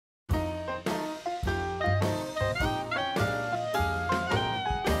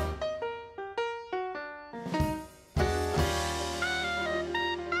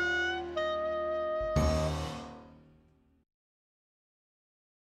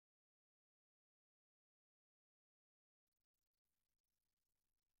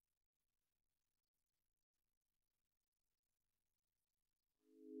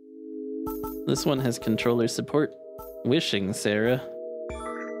This one has controller support. Wishing, Sarah.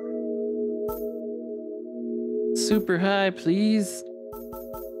 Super high, please.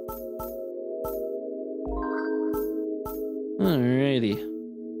 Alrighty.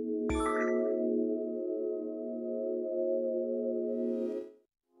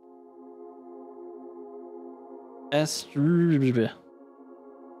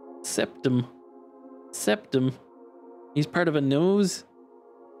 Septum. Septum. He's part of a nose.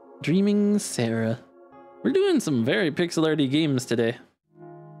 Dreaming Sarah. We're doing some very pixel arty games today.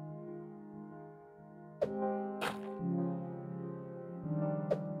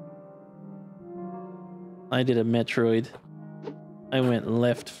 I did a Metroid. I went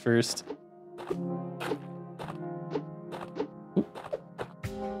left first.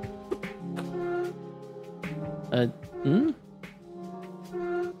 Hmm?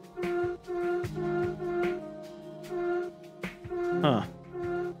 Huh.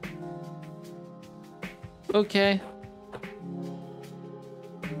 Okay.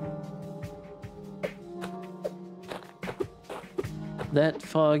 That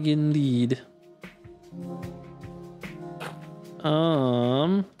fog indeed.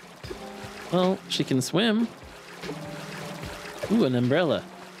 Well, she can swim. Ooh, an umbrella.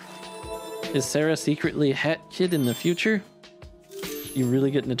 Is Sarah secretly Hat Kid in the future? You really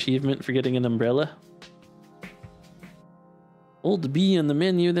get an achievement for getting an umbrella? Hold B on the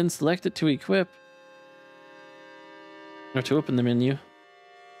menu, then select it to equip. Or to open the menu.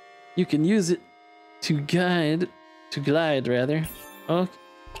 You can use it to glide rather. Oh,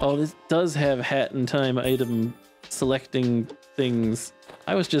 this does have hat and time item selecting things.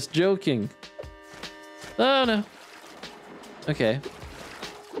 I was just joking. Oh no. Okay.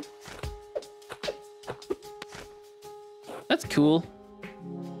 That's cool.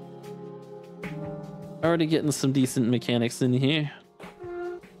 Already getting some decent mechanics in here.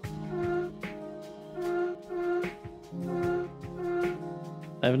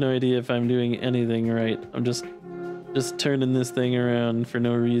 I have no idea if I'm doing anything right. I'm just turning this thing around for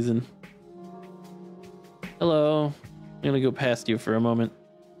no reason. Hello. I'm gonna go past you for a moment.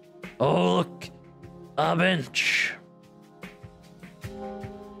 Oh, look! A bench!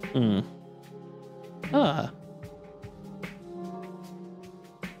 Ah.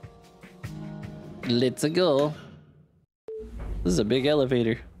 Let's go. This is a big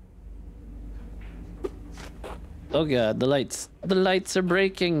elevator. Oh god, the lights. The lights are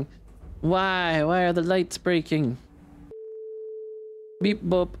breaking. Why? Why are the lights breaking? Beep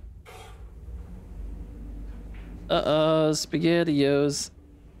boop. Uh-oh, SpaghettiOs.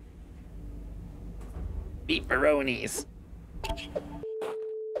 Beeparonis.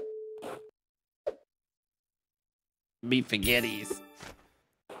 Beefaghettis.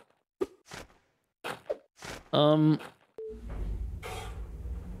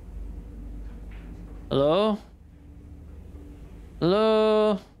 Hello?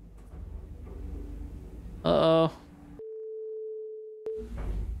 Hello? Uh-oh.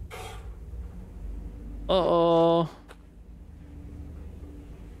 Uh-oh.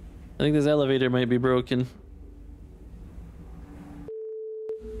 I think this elevator might be broken.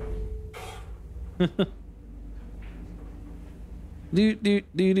 Do do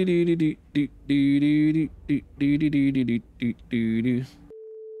do do do do do do do do do do do do do do.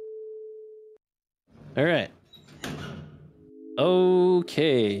 All right.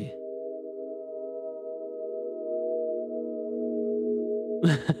 Okay.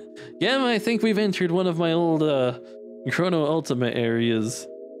 Yeah, I think we've entered one of my old Chrono Ultima areas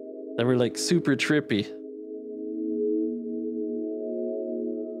that were like super trippy.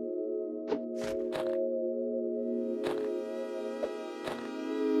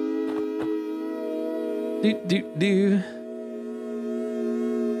 Do do do.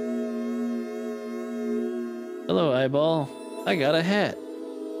 Hello, eyeball. I got a hat.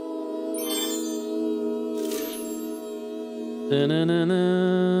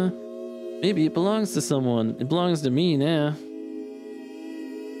 Da-na-na-na. Maybe it belongs to someone. It belongs to me now.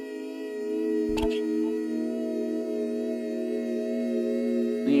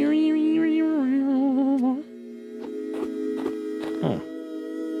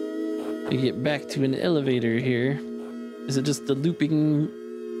 We get back to an elevator here. Is it just a looping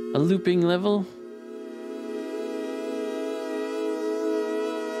level?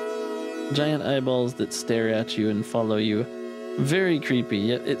 Giant eyeballs that stare at you and follow you. Very creepy,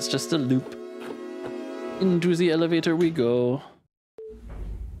 yet it's just a loop. Into the elevator we go.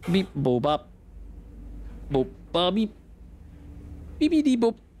 Beep bo bop. Boop ba beep. Beepity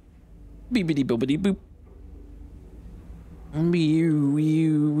boop. Beepity boopity boop. Wee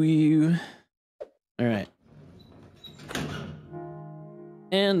wee. Alright.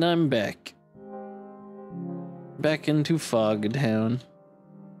 And I'm back. back into Fog Town.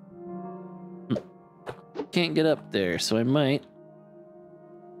 Can't get up there, so I might.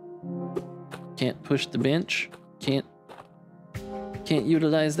 Can't push the bench. Can't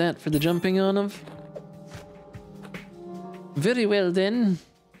utilize that for the jumping on of. Very well then.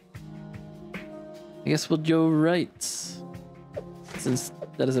 I guess we'll go right, since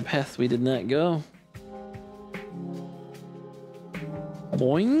that is a path we did not go.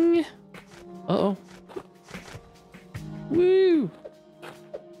 Boing. Uh-oh. Woo!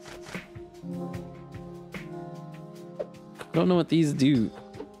 I don't know what these do.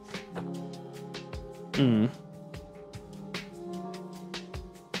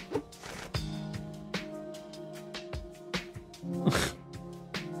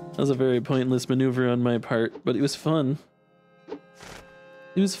 That was a very pointless maneuver on my part, but it was fun.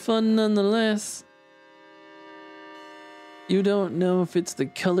 It was fun nonetheless. You don't know if it's the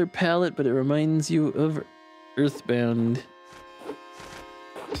color palette, but it reminds you of Earthbound.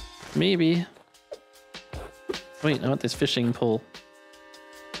 Maybe. Wait, I want this fishing pole.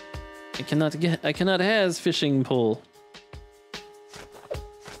 I cannot has fishing pole.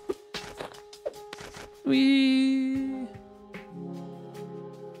 Whee!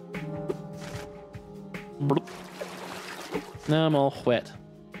 Bloop. Now I'm all wet.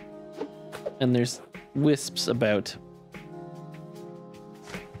 And there's wisps about.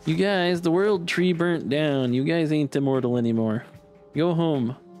 You guys, the world tree burnt down. You guys ain't immortal anymore. Go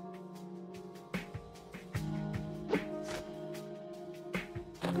home.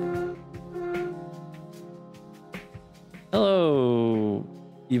 Hello,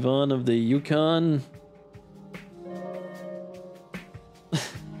 Yvonne of the Yukon.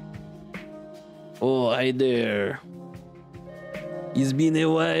 Oh, hi there. It's been a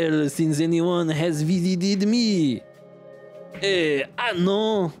while since anyone has visited me. I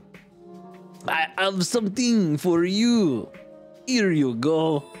know. I have something for you. Here you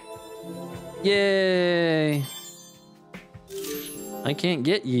go. Yay. I can't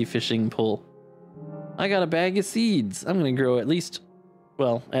get ye fishing pole. I got a bag of seeds. I'm gonna grow at least,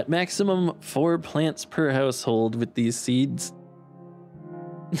 well, at maximum 4 plants per household with these seeds.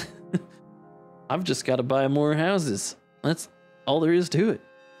 I've just got to buy more houses. That's all there is to it.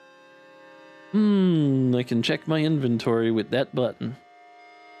 I can check my inventory with that button.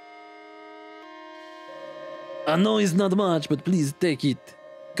 I know it's not much, but please take it.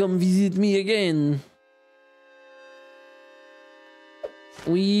 Come visit me again.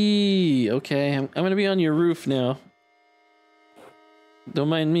 Wee. Okay, I'm gonna be on your roof now. Don't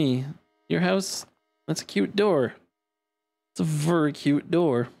mind me. Your house, that's a cute door. It's a very cute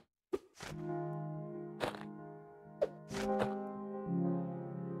door.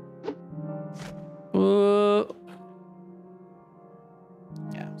 Whoa.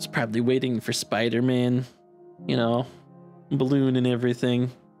 Yeah, I was probably waiting for Spider-Man. You know, balloon and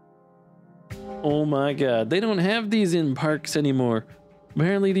everything. Oh my god, they don't have these in parks anymore.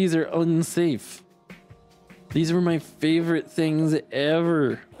 Apparently these are unsafe. These were my favorite things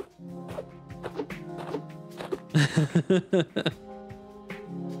ever.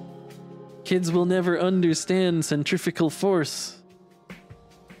 Kids will never understand centrifugal force.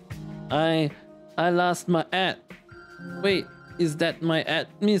 I lost my hat. Wait, is that my hat,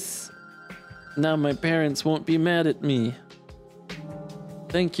 miss? Now my parents won't be mad at me.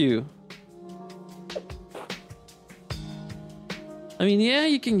 Thank you. I mean, yeah,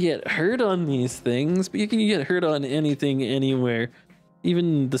 you can get hurt on these things, but you can get hurt on anything, anywhere.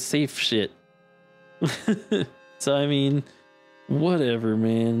 Even the safe shit. So, I mean, whatever,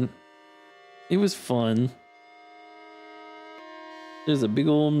 man. It was fun. There's a big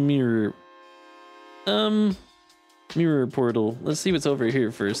old mirror. Mirror portal. Let's see what's over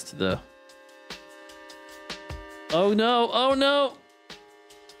here first, though. Oh no, oh no!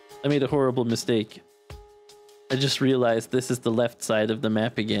 I made a horrible mistake. I just realized this is the left side of the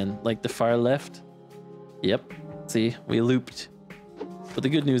map again, like the far left. Yep, see, we looped. But the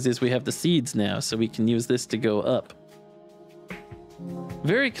good news is we have the seeds now, so we can use this to go up.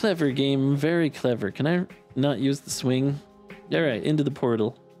 Very clever game, very clever. Can I not use the swing? Alright, into the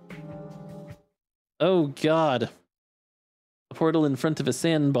portal. Oh god. A portal in front of a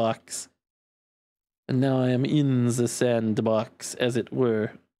sandbox. And now I am in the sandbox, as it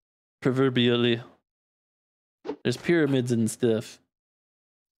were. Proverbially. There's pyramids and stuff.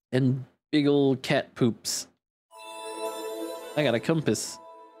 And big old cat poops. I got a compass.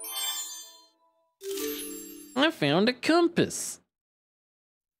 I found a compass.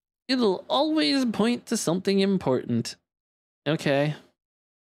 It'll always point to something important. Okay.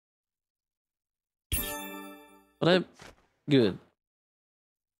 But good.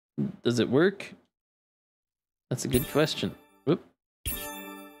 Does it work? That's a good question. Whoop.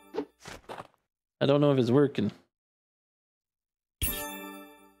 I don't know if it's working.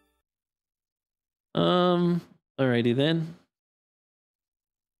 Alrighty then.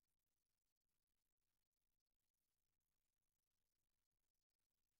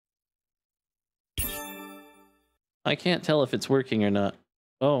 I can't tell if it's working or not.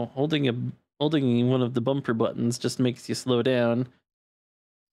 Oh, holding one of the bumper buttons just makes you slow down.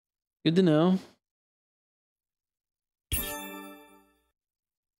 Good to know.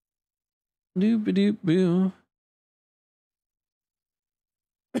 Doop-a-doop-boo.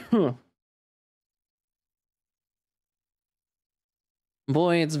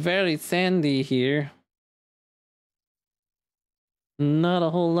 Boy, it's very sandy here. Not a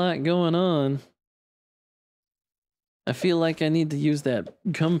whole lot going on. I feel like I need to use that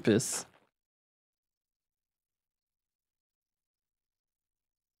compass.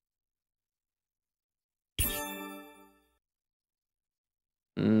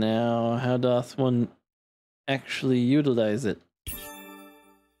 Now, how doth one actually utilize it?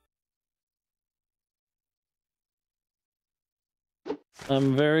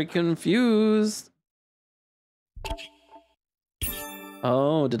 I'm very confused.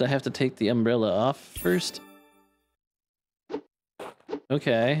 Oh, did I have to take the umbrella off first?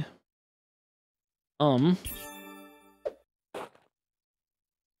 Okay. I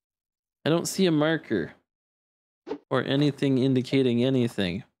don't see a marker or anything indicating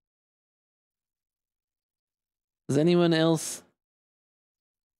anything. Is anyone else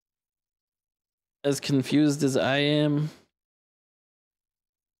as confused as I am?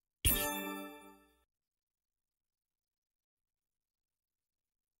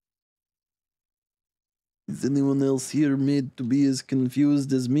 Is anyone else here made to be as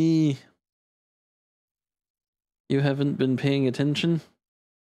confused as me? You haven't been paying attention?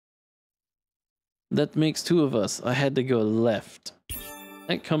 That makes two of us. I had to go left.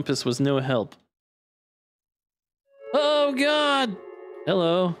 That compass was no help. Oh God!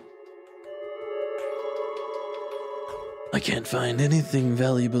 Hello. I can't find anything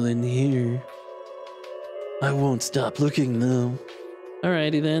valuable in here. I won't stop looking though.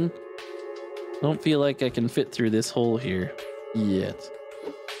 Alrighty then. Don't feel like I can fit through this hole here yet.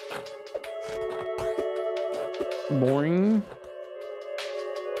 Boing.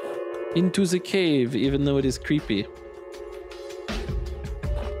 Into the cave, even though it is creepy.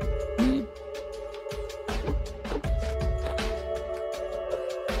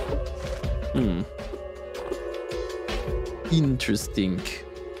 Interesting.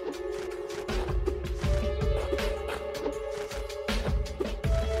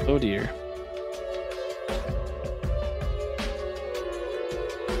 Oh dear.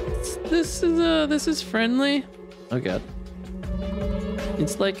 This is friendly. Oh God.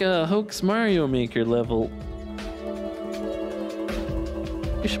 It's like a Hoax Mario Maker level.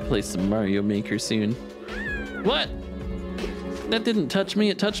 We should play some Mario Maker soon. What? That didn't touch me,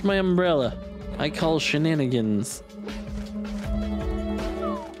 it touched my umbrella. I call shenanigans.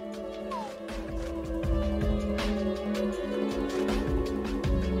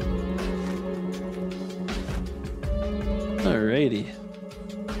 Alrighty.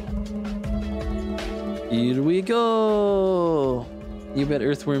 Here we go. You bet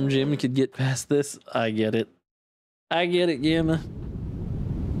Earthworm Jim could get past this. I get it. I get it, Gamma.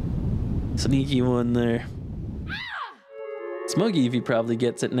 Sneaky one there. Smuggy Evie probably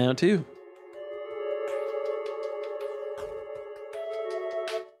gets it now too.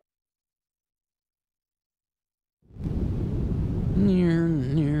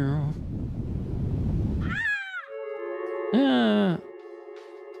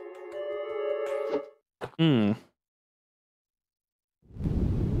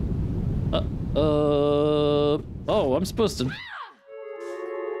 Oh, I'm supposed to...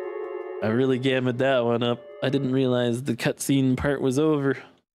 I really gammed that one up. I didn't realize the cutscene part was over.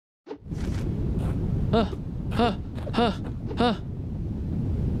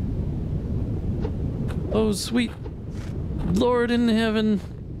 Oh, sweet Lord in heaven.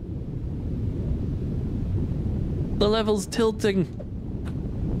 The level's tilting.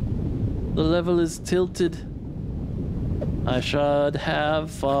 The level is tilted. I should have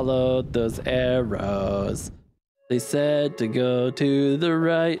followed those arrows. They said to go to the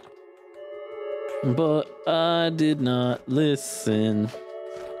right, but I did not listen.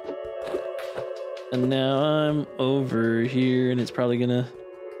 And now I'm over here and it's probably gonna...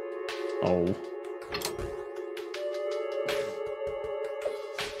 Oh.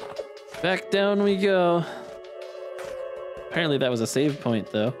 Back down we go. Apparently that was a save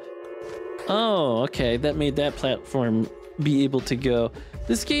point though. Oh, okay, that made that platform be able to go.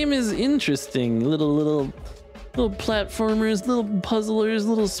 This game is interesting. Little Little platformers, little puzzlers,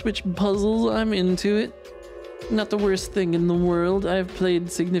 little switch puzzles. I'm into it. Not the worst thing in the world. I've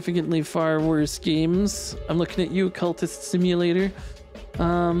played significantly far worse games. I'm looking at you, Cultist Simulator.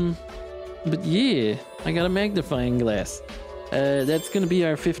 But yeah, I got a magnifying glass. That's gonna be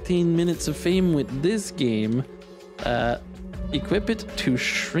our 15 minutes of fame with this game. Equip it to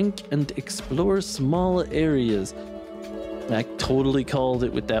shrink and explore small areas. I totally called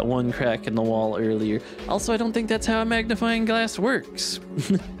it with that one crack in the wall earlier. Also, I don't think that's how a magnifying glass works.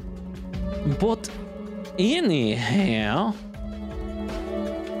 But anyhow,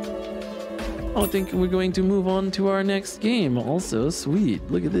 I think we're going to move on to our next game. Also, sweet.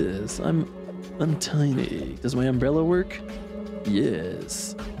 Look at this. I'm tiny. Does my umbrella work?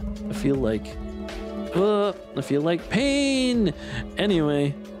 Yes. I feel like pain.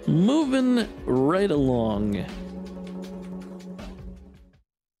 Anyway, moving right along.